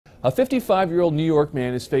A 55-year-old New York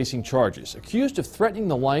man is facing charges, accused of threatening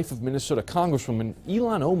the life of Minnesota Congresswoman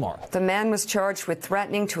Ilhan Omar. The man was charged with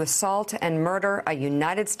threatening to assault and murder a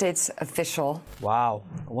United States official. Wow,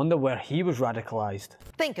 I wonder where he was radicalized.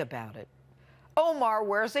 Think about it. Omar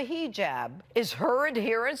wears a hijab. Is her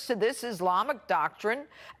adherence to this Islamic doctrine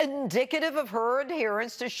indicative of her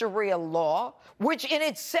adherence to Sharia law, which in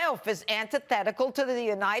itself is antithetical to the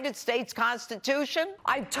United States Constitution?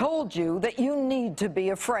 I told you that you need to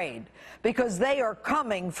be afraid because they are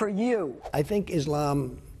coming for you. I think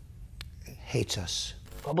Islam hates us.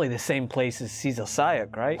 Probably the same place as Caesar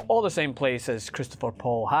Sayoc, right? Or the same place as Christopher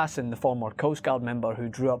Paul Hassan, the former Coast Guard member who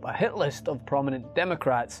drew up a hit list of prominent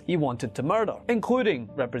Democrats he wanted to murder,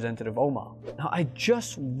 including Representative Omar. Now, I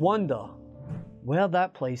just wonder where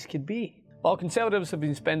that place could be. While Conservatives have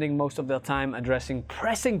been spending most of their time addressing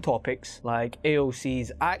pressing topics like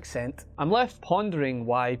AOC's accent, I'm left pondering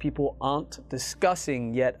why people aren't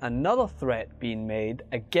discussing yet another threat being made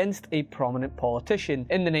against a prominent politician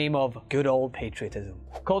in the name of good old patriotism.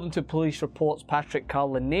 According to police reports, Patrick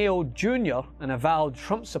Carlineo Jr., an avowed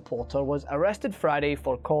Trump supporter, was arrested Friday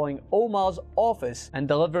for calling Omar's office and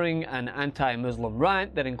delivering an anti-Muslim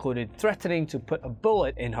rant that included threatening to put a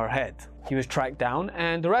bullet in her head. He was tracked down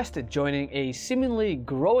and arrested, joining a seemingly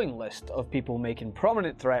growing list of people making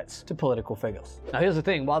prominent threats to political figures. Now here's the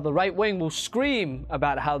thing, while the right wing will scream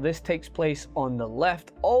about how this takes place on the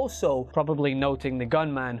left, also probably noting the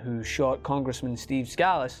gunman who shot Congressman Steve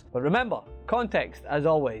Scalise, but remember, context, as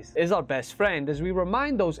always, is our best friend as we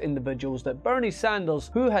remind those individuals that Bernie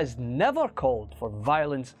Sanders, who has never called for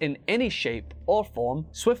violence in any shape or form,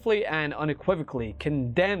 swiftly and unequivocally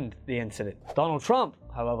condemned the incident. Donald Trump,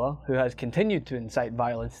 however, who has continued to incite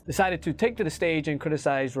violence, decided to take to the stage and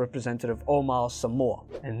criticize Representative Omar some more.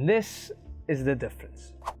 And this is the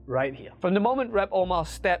difference, right here. From the moment Rep. Omar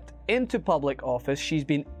stepped into public office, she's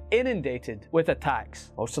been inundated with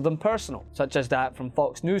attacks, most of them personal, such as that from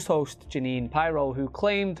Fox News host Jeanine Pirro, who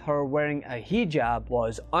claimed her wearing a hijab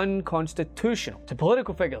was unconstitutional, to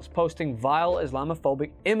political figures posting vile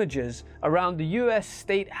Islamophobic images around the US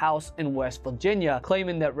State House in West Virginia,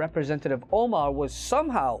 claiming that Representative Omar was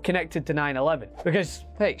somehow connected to 9/11. Because,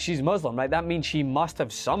 hey, she's Muslim, right? That means she must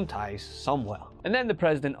have some ties somewhere. And then the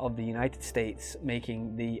President of the United States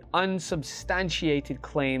making the unsubstantiated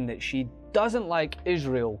claim that she doesn't like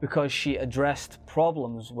Israel because she addressed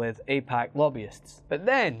problems with AIPAC lobbyists. But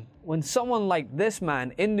then, when someone like this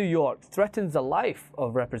man in New York threatens the life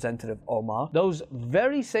of Representative Omar, those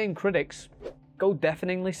very same critics go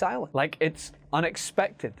deafeningly silent. Like it's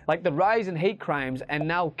unexpected. Like the rise in hate crimes and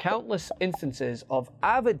now countless instances of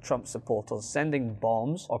avid Trump supporters sending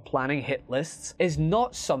bombs or planning hit lists is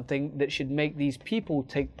not something that should make these people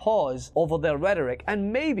take pause over their rhetoric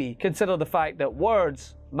and maybe consider the fact that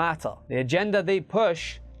words matter. The agenda they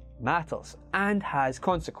push matters and has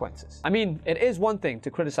consequences. I mean, it is one thing to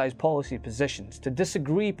criticize policy positions, to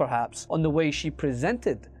disagree perhaps on the way she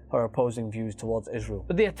presented her opposing views towards Israel.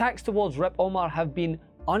 But the attacks towards Rep. Omar have been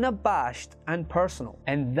unabashed and personal,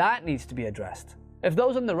 and that needs to be addressed. If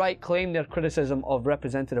those on the right claim their criticism of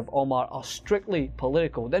Representative Omar are strictly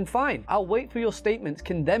political, then fine, I'll wait for your statements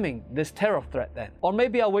condemning this terror threat then. Or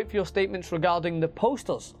maybe I'll wait for your statements regarding the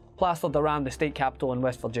posters plastered around the state capitol in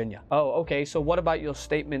West Virginia. Oh, okay, so what about your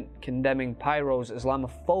statement condemning Pyro's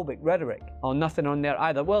Islamophobic rhetoric? Oh, nothing on there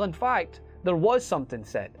either. Well, in fact, there was something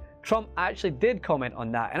said. Trump actually did comment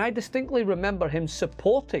on that, and I distinctly remember him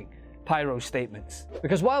supporting Pyro's statements.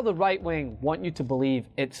 Because while the right wing want you to believe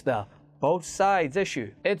it's the both sides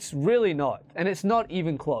issue, it's really not, and it's not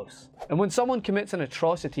even close. And when someone commits an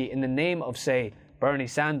atrocity in the name of, say, Bernie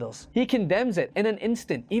Sanders, he condemns it in an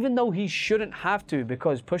instant, even though he shouldn't have to,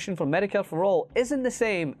 because pushing for Medicare for all isn't the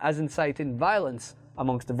same as inciting violence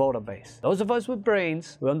amongst the voter base. Those of us with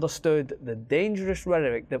brains who understood the dangerous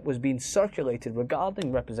rhetoric that was being circulated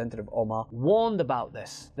regarding Representative Omar warned about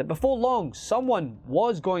this, that before long someone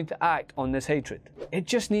was going to act on this hatred. It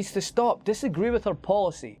just needs to stop. Disagree with her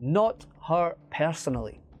policy, not her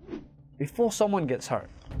personally, before someone gets hurt.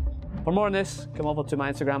 For more on this, come over to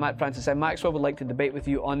my Instagram at Francis M. Maxwell. Would like to debate with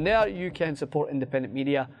you on there. You can support independent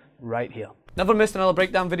media right here. Never missed another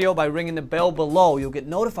breakdown video by ringing the bell below. You'll get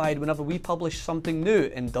notified whenever we publish something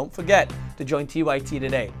new. And don't forget to join TYT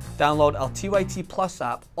today. Download our TYT Plus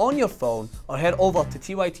app on your phone or head over to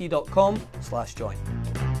tyt.com/join.